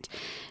event.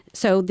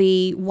 So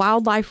the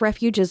wildlife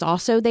refuge is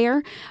also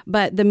there,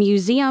 but the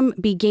museum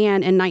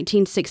began in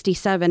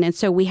 1967. And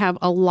so we have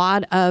a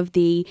lot of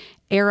the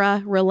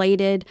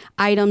era-related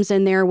items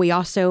in there. We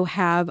also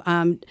have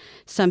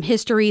some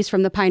histories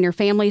from the pioneer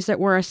families that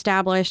were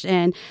established,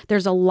 and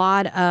there's a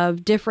lot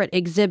of different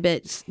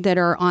exhibits that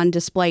are on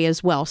display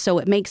as well. So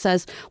it makes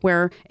us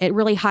where it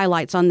really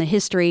highlights on the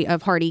history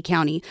of Hardee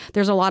County.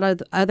 There's a lot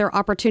of other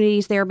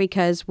opportunities there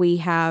because we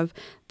have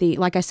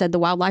like I said, the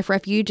wildlife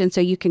refuge. And so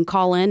you can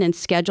call in and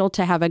schedule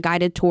to have a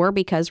guided tour,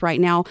 because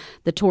right now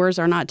the tours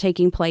are not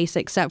taking place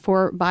except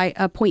for by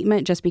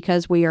appointment, just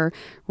because we are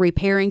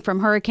repairing from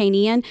Hurricane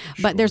Ian.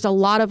 Sure. But there's a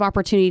lot of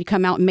opportunity to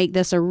come out and make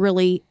this a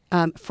really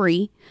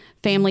free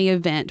family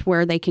event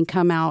where they can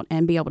come out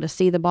and be able to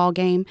see the ball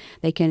game.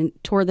 They can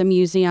tour the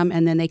museum,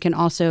 and then they can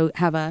also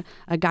have a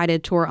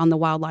guided tour on the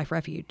wildlife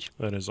refuge.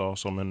 That is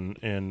awesome.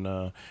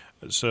 And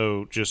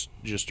so just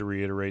to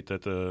reiterate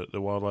that the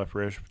wildlife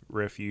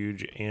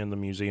refuge and the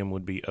museum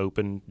would be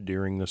open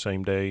during the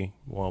same day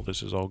while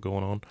this is all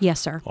going on? Yes,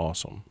 sir.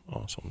 Awesome.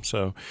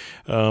 So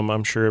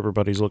I'm sure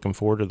everybody's looking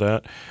forward to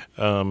that.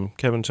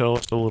 Kevin, tell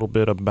us a little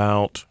bit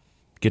about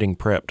getting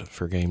prepped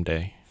for game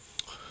day.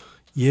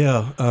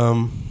 Yeah.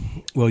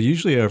 Well,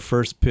 usually our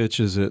first pitch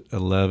is at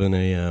 11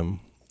 a.m.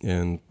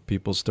 and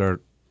people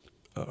start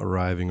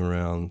arriving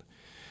around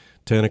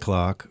 10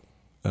 o'clock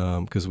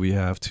because we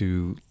have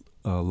to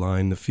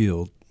line the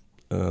field.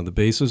 The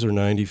bases are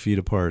 90 feet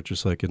apart,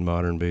 just like in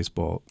modern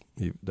baseball.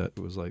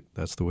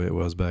 That's the way it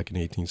was back in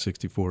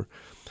 1864.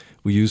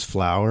 We use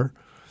flour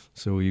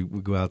So we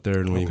go out there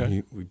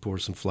and we pour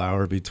some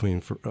flour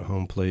between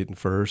home plate and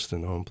first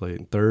and home plate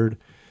and third,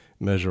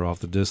 measure off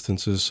the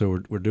distances.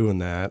 So we're doing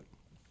that.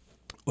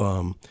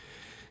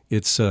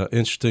 It's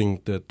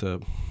interesting that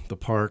the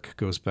park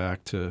goes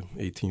back to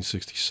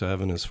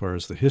 1867 as far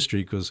as the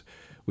history, because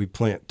we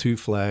plant 2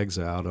 flags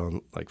out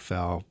on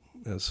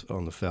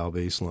on the foul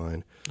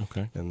baseline.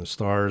 Okay. And the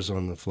stars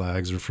on the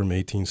flags are from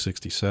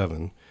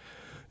 1867.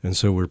 And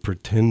so we're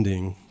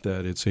pretending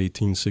that it's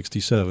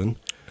 1867.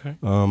 Okay.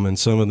 And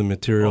some of the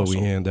material Awesome.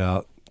 we hand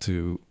out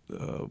to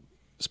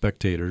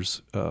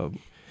spectators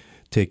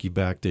take you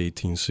back to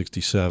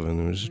 1867.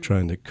 And we're just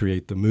trying to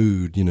create the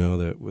mood,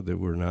 that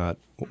we're not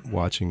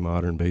watching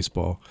modern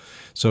baseball.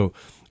 So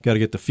got to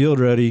get the field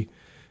ready,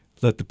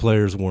 let the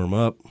players warm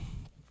up.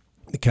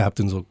 The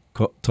captains will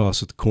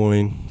toss a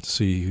coin to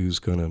see who's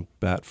going to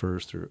bat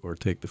first or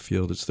take the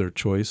field. It's their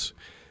choice.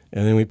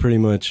 And then we pretty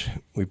much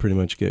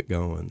get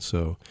going.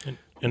 So,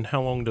 and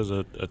how long does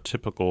a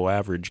typical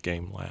average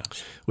game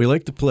last? We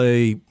like to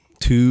play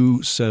 2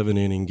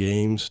 7-inning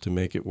games to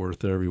make it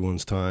worth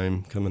everyone's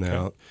time coming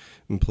out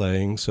and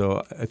playing.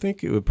 So I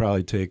think it would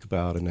probably take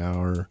about an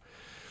hour,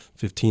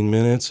 15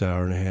 minutes,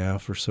 hour and a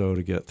half or so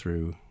to get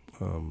through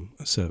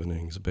 7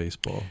 innings of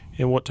baseball.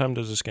 And what time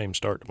does this game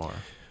start tomorrow?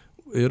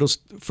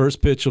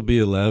 First pitch will be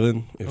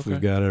 11 if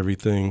we've got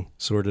everything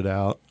sorted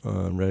out,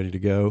 ready to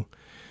go.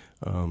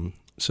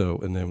 So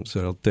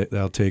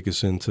that'll take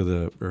us into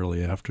the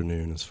early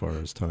afternoon as far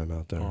as time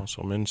out there.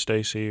 Awesome. And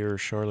Stacy or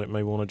Charlotte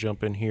may want to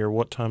jump in here.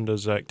 What time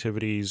does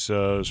activities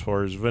as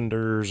far as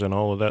vendors and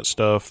all of that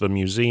stuff, the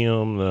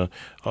museum,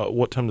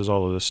 what time does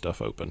all of this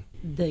stuff open?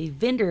 The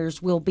vendors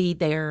will be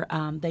there.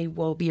 They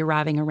will be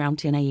arriving around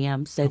 10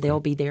 a.m., so they'll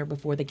be there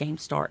before the game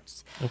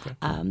starts. Okay.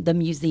 The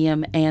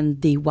museum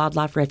and the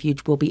wildlife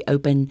refuge will be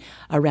open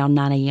around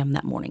 9 a.m.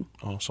 that morning.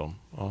 Awesome.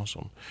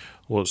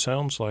 Well, it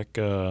sounds like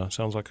a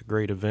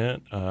great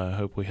event. I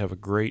hope we have a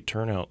great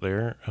turnout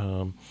there.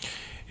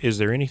 Is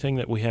there anything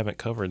that we haven't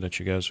covered that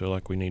you guys feel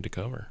like we need to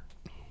cover?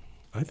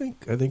 I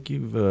think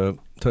you've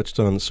touched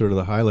on sort of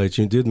the highlights.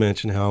 You did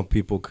mention how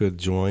people could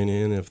join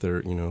in if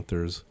they're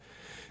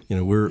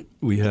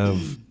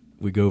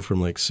we go from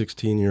like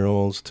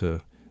 16-year-olds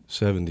to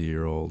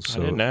 70-year-olds.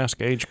 So, I didn't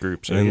ask age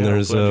groups. So and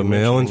there's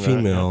male and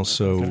female. That.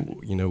 So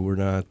we're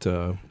not.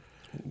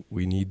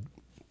 We need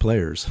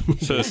players.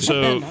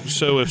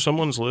 So if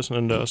someone's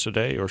listening to us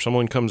today, or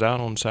someone comes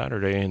out on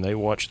Saturday and they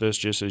watch this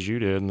just as you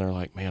did, and they're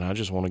like, "Man, I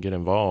just want to get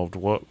involved."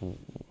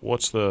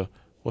 What's the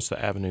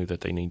avenue that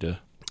they need to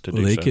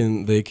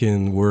do? They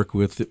can work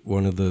with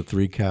one of the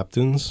 3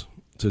 captains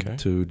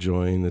to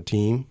join the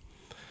team,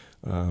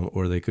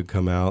 or they could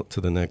come out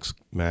to the next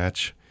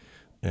match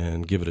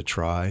and give it a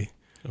try.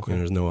 Okay.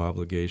 And there's no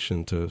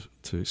obligation to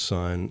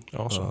sign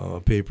a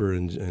paper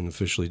and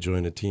officially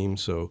join a team.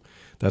 So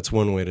that's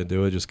one way to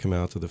do it. Just come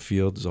out to the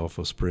field,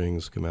 Zolfo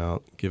Springs, come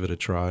out, give it a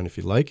try, and if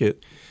you like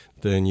it,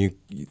 then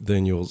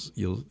you'll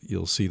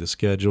see the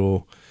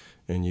schedule,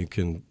 and you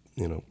can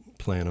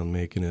plan on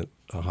making it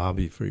a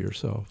hobby for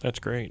yourself. That's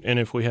great. And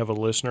if we have a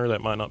listener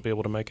that might not be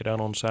able to make it out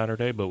on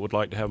Saturday but would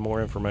like to have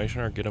more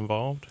information or get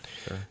involved?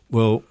 Sure.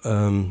 Well,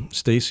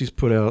 Stacy's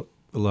put out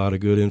a lot of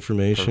good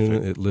information.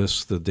 Perfect. It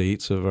lists the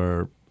dates of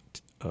our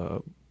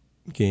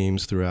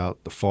games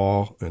throughout the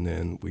fall, and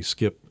then we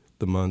skip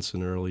the months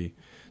in early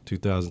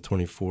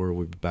 2024.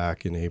 We'll be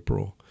back in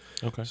April.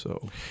 Okay.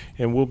 So,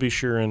 and we'll be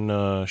sure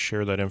and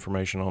share that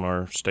information on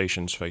our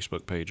station's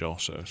Facebook page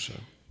also. So.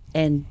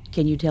 And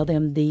can you tell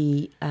them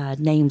the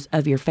names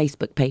of your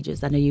Facebook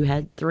pages? I know you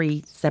had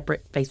 3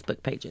 separate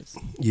Facebook pages.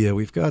 Yeah,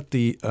 we've got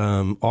the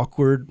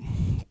Awkward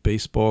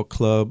Baseball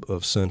Club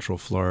of Central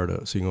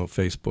Florida. So you can go on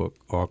Facebook,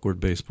 Awkward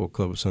Baseball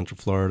Club of Central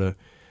Florida,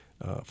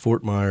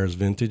 Fort Myers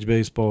Vintage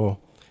Baseball,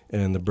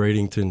 and the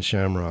Bradenton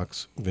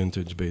Shamrocks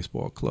Vintage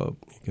Baseball Club.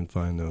 You can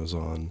find those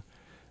on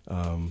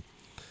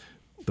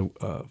the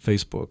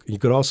Facebook. You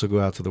could also go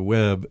out to the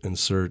web and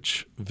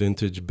search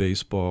Vintage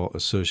Baseball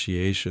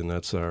Association.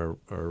 That's our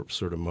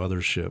sort of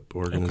mothership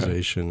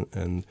organization,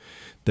 and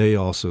they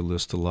also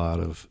list a lot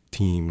of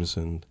teams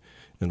and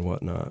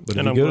whatnot. But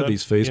if you go to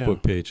these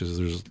Facebook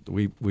pages,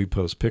 we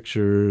post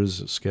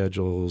pictures,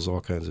 schedules, all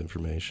kinds of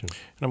information.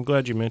 And I'm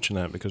glad you mentioned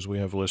that, because we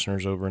have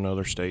listeners over in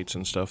other states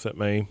and stuff that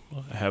may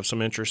have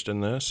some interest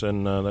in this,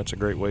 and that's a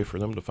great way for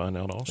them to find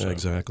out also.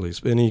 Exactly.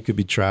 And you could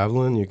be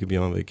traveling, you could be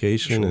on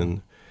vacation, Sure.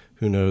 and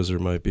who knows, there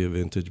might be a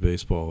vintage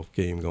baseball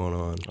game going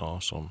on.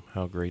 Awesome.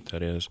 How great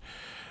that is.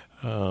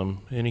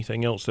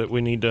 Anything else that we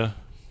need to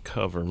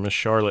cover? Miss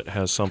Charlotte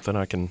has something.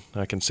 I can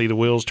see the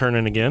wheels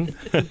turning again.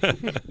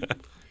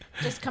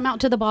 Just come out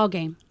to the ball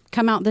game.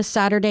 Come out this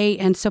Saturday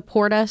and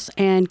support us,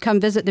 and come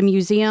visit the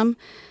museum,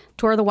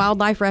 tour the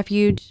wildlife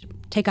refuge,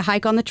 take a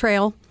hike on the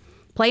trail,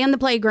 play in the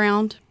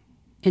playground,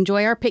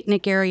 enjoy our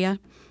picnic area,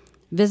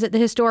 visit the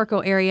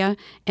historical area,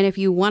 and if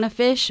you want to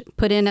fish,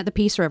 put in at the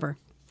Peace River.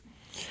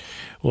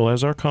 Well,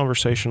 as our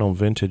conversation on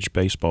vintage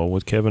baseball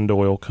with Kevin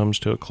Doyle comes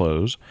to a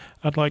close,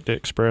 I'd like to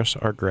express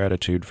our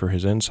gratitude for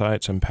his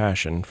insights and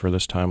passion for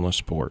this timeless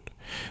sport.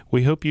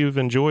 We hope you've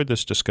enjoyed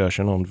this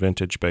discussion on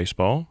vintage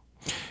baseball.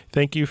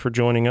 Thank you for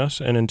joining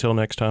us, and until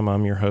next time,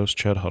 I'm your host,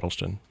 Chet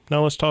Huddleston.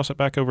 Now let's toss it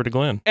back over to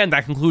Glenn. And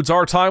that concludes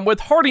our time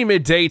with Hardee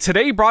Midday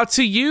today, brought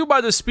to you by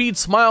the speed,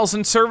 smiles,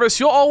 and service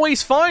you'll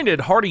always find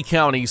at Hardee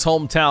County's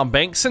hometown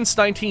bank since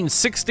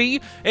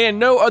 1960, and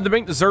no other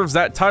bank deserves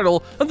that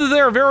title other than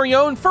their very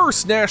own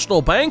First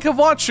National Bank of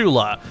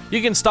Wauchula.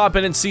 You can stop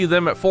in and see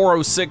them at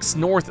 406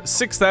 North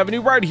 6th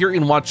Avenue right here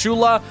in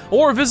Wauchula,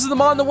 or visit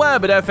them on the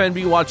web at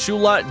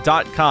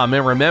fnbwauchula.com.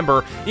 And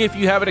remember, if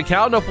you have an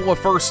account open with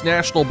First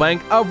National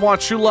Bank of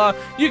Wauchula,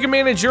 you can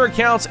manage your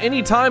accounts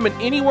anytime and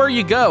anywhere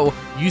you go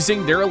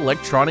using their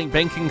electronic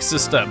banking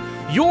system.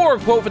 Your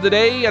quote for the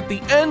day: at the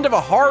end of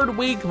a hard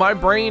week, my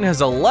brain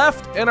has a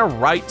left and a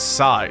right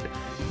side.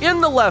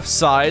 In the left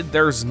side,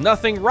 there's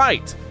nothing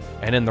right,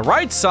 and in the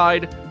right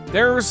side,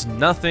 there's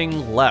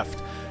nothing left.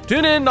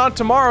 Tune in not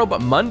tomorrow, but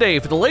Monday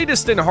for the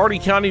latest in Hardee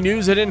County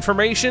news and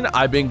information.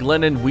 I've been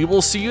Glenn, and we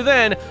will see you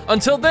then.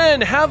 Until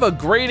then, have a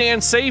great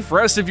and safe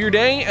rest of your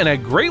day and a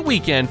great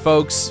weekend,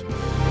 folks.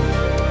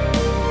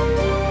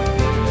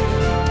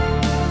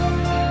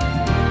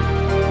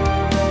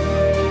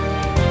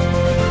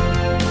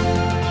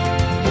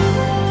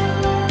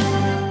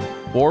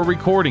 For a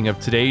recording of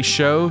today's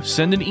show,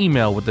 send an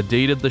email with the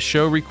date of the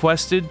show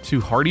requested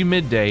to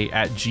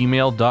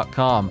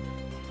hardeemidday@gmail.com.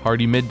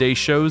 Hardee Midday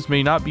shows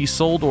may not be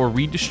sold or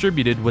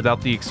redistributed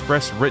without the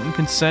express written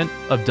consent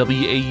of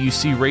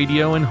WAUC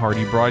Radio and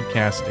Hardee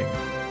Broadcasting.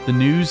 The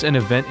news and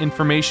event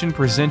information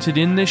presented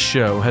in this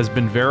show has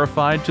been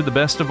verified to the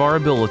best of our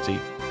ability.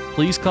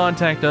 Please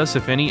contact us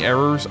if any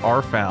errors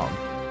are found.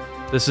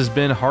 This has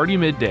been Hardee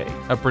Midday,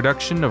 a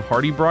production of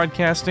Hardee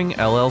Broadcasting,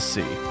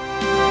 LLC.